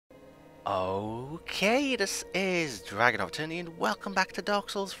Okay, this is DragonofEternity and welcome back to Dark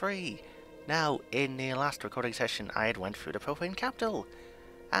Souls 3. Now, in the last recording session I had went through the Profane Capital,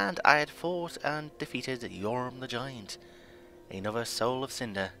 and I had fought and defeated Yorm the Giant, another Soul of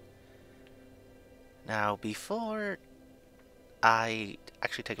Cinder. Now, before I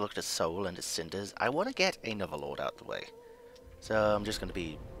actually take a look at the Soul and the Cinders, I want to get another Lord out of the way. So I'm just going to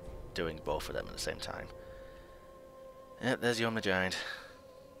be doing both of them at the same time. Yep, there's Yorm the Giant.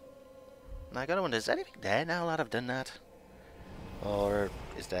 Now I gotta wonder, is there anything there now that I've done that? Or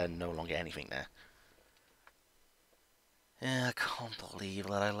is there no longer anything there? Yeah, I can't believe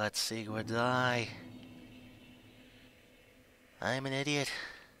that I let Sigurd die. I'm an idiot.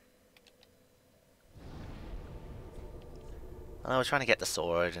 I was trying to get the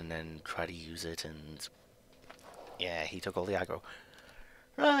sword and then try to use it and... yeah, he took all the aggro.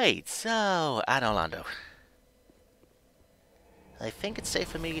 Right, so, Anor Londo. I think it's safe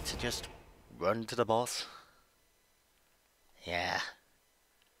for me to just run to the boss. Yeah.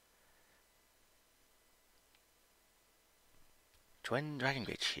 Twin Dragon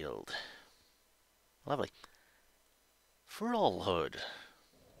Great Shield. Lovely. Thrallhood.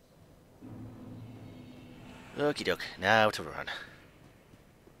 Okie doke, now to run.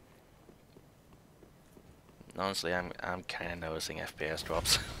 Honestly, I'm kind of noticing FPS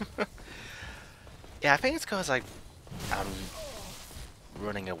drops. Yeah, I think it's because I'm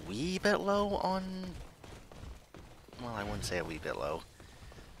running a wee bit low on... well, I wouldn't say a wee bit low.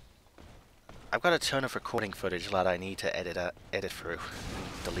 I've got a ton of recording footage that I need to edit through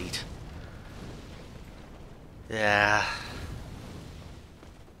and delete. Yeah.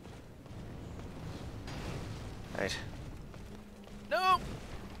 Right. No!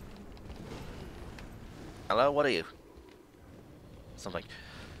 Hello, what are you? Something.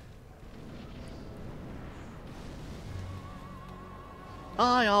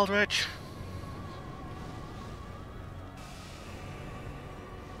 Hi, Aldrich.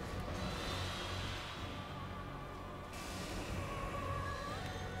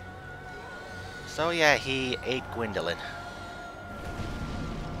 So yeah, he ate Gwendolyn.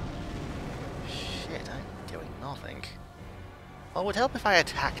 Shit, I'm doing nothing. Well, it would help if I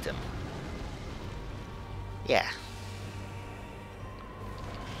attacked him. Yeah.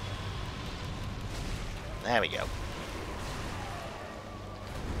 There we go.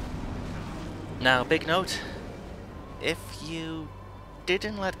 Now, big note. If you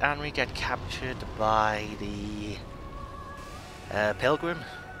didn't let Anri get captured by the Pilgrim,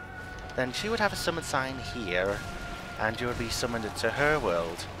 then she would have a summon sign here, and you would be summoned into her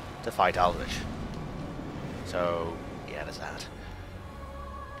world to fight Aldrich. So, yeah, there's that.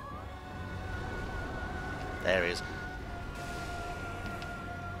 There he is.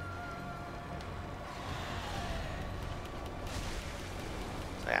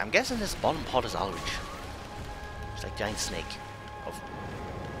 So, yeah, I'm guessing this bottom pod is Aldrich. It's like a giant snake of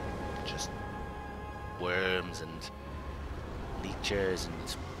just worms and leeches and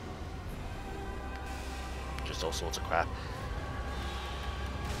just all sorts of crap.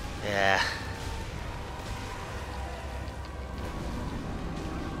 Yeah.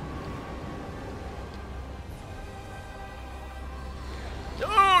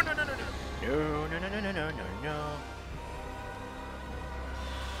 No, no, no, no, no. No, no, no, no, no, no, no, no.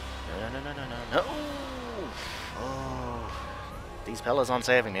 No, no, no, no, no, no. Oh. These pillars aren't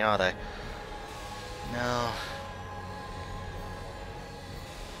saving me, are they? No.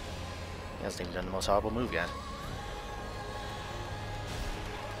 He hasn't even done the most horrible move yet.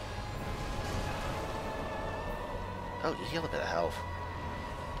 Oh, you heal a bit of health.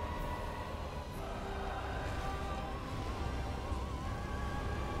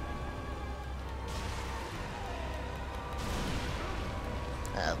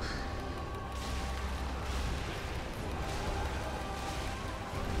 Oh.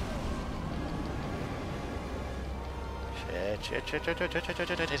 Shit,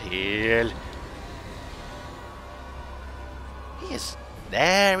 heal. He is...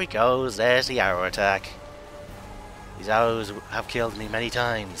 there he goes, there's the arrow attack. These arrows have killed me many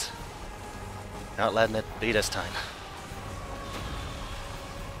times. Not letting it be this time.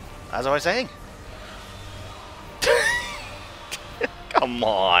 As I was saying. Come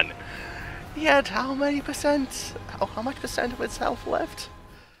on. He had how many percent? How much percent of his health left?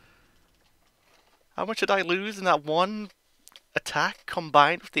 How much did I lose in that one attack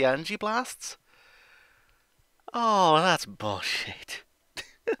combined with the energy blasts? Oh, that's bullshit.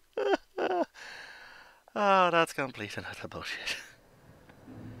 Oh, that's complete and utter bullshit.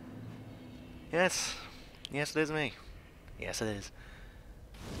 Yes. Yes, it is me. Yes, it is.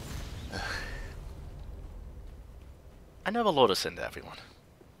 Another Lord of Cinder, everyone.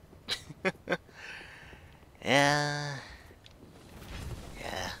 Yeah.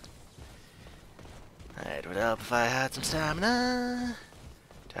 Yeah. It would help if I had some stamina.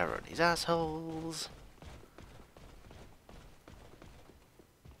 Terror these assholes.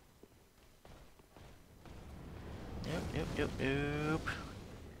 Nope.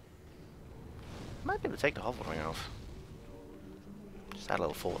 Might be able to take the hover ring off. Just add a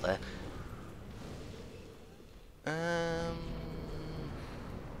little fort there.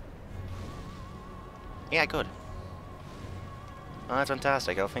 Yeah, good. Oh, that's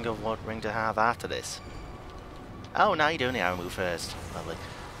fantastic. I'll think of what ring to have after this. Oh, now you're doing the arrow move first. Lovely.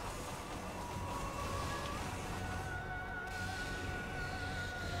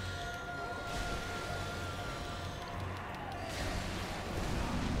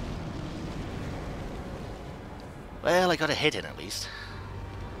 Well, I got a hit in at least.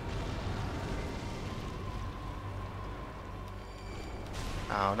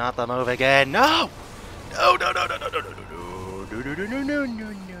 Oh, not the move again. No! No.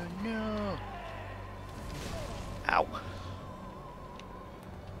 Ow.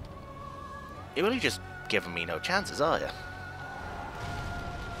 You're really just giving me no chances, are you?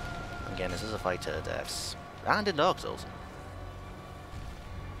 Again, this is a fight to the deaths. And in Dark Souls.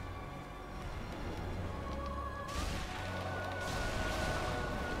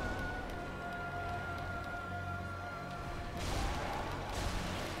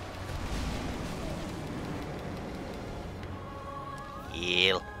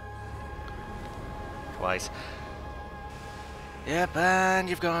 Heal. Twice. Yep, and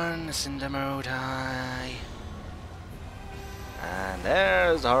you've gone Cinder Mode High. And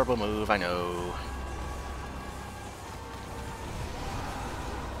there's a horrible move, I know.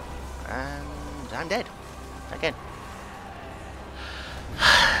 And I'm dead. Again.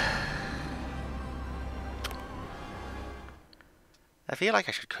 I feel like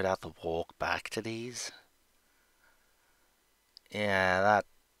I should cut out the walk back to these. Yeah,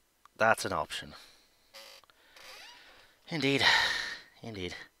 that's an option. Indeed.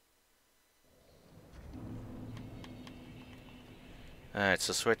 Alright,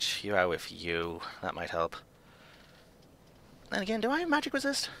 so switch you out with you. That might help. Then again, do I have magic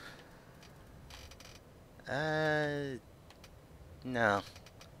resist? No.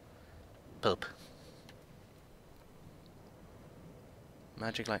 Poop.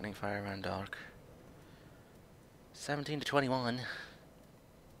 Magic, lightning, fire, and dark. 17 to 21.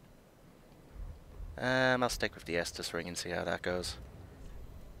 I'll stick with the Estus ring and see how that goes.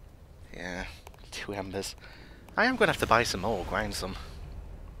 Yeah, 2 embers. I am going to have to buy some more, grind some.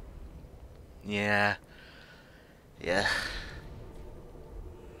 Yeah.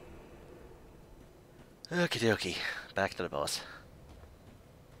 Okie dokie, back to the boss.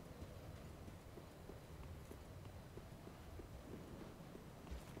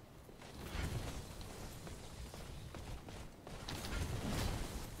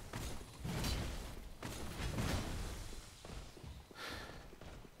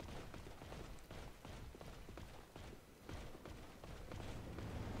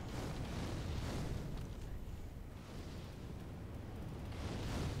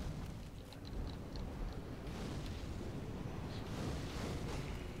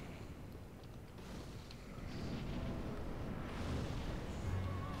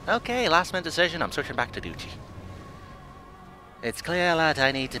 Okay, last minute decision, I'm switching back to Duchy. It's clear that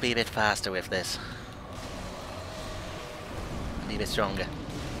I need to be a bit faster with this. Be a bit stronger.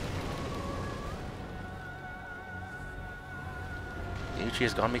 Duchy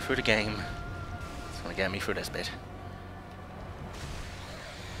has gotten me through the game. It's gonna get me through this bit.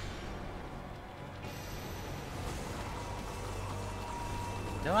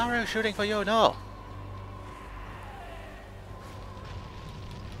 No arrow shooting for you, no!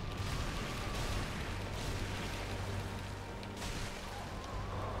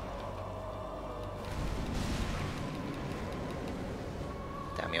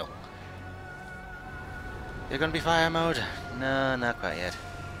 Damn you. You're gonna be fire mode? No, not quite yet.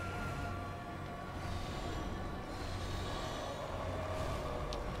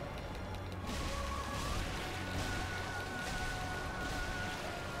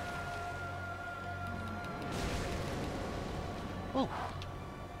 Ooh.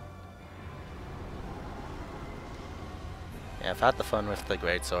 Yeah, I've had the fun with the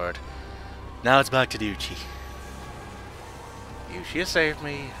greatsword. Now it's back to Duchy. Duchy has saved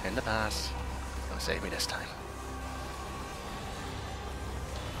me in the past. It's gonna save me this time.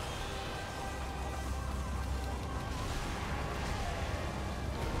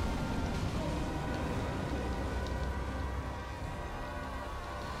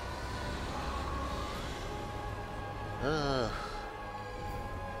 Ugh.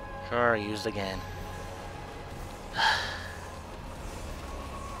 Sure, used again. Oh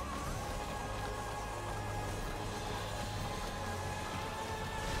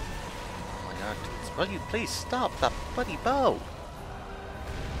my god. Will you please stop that bloody bow?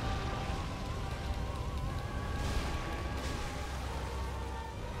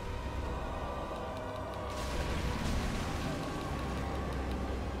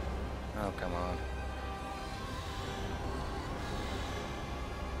 Oh, come on.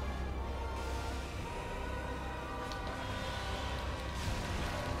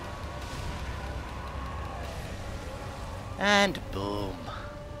 And boom.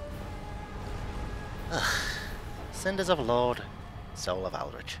 Ugh. Cinders of Lord, Soul of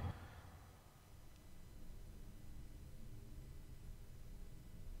Aldrich.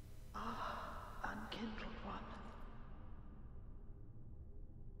 Unkindled one.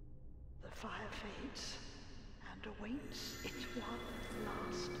 The fire fades and awaits its one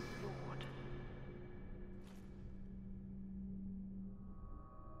last lord.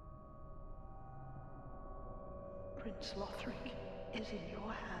 Prince Lothric is in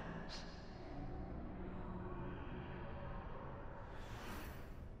your hands.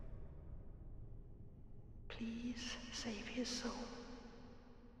 Please save his soul.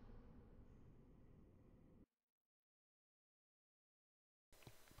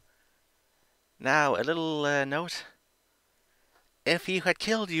 Now, a little note. If you had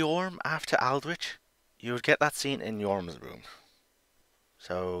killed Yorm after Aldrich, you would get that scene in Yorm's room.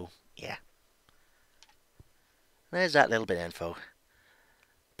 So, yeah. There's that little bit of info.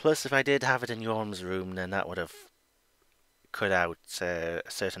 Plus, if I did have it in Yorm's room, then that would have cut out a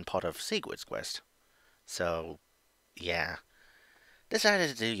certain part of Sigurd's quest. So, yeah. Decided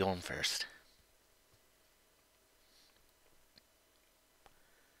to do Yorm first.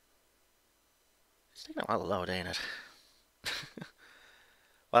 It's taking a while to load, ain't it?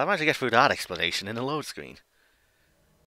 Well, I managed to get through that explanation in the load screen.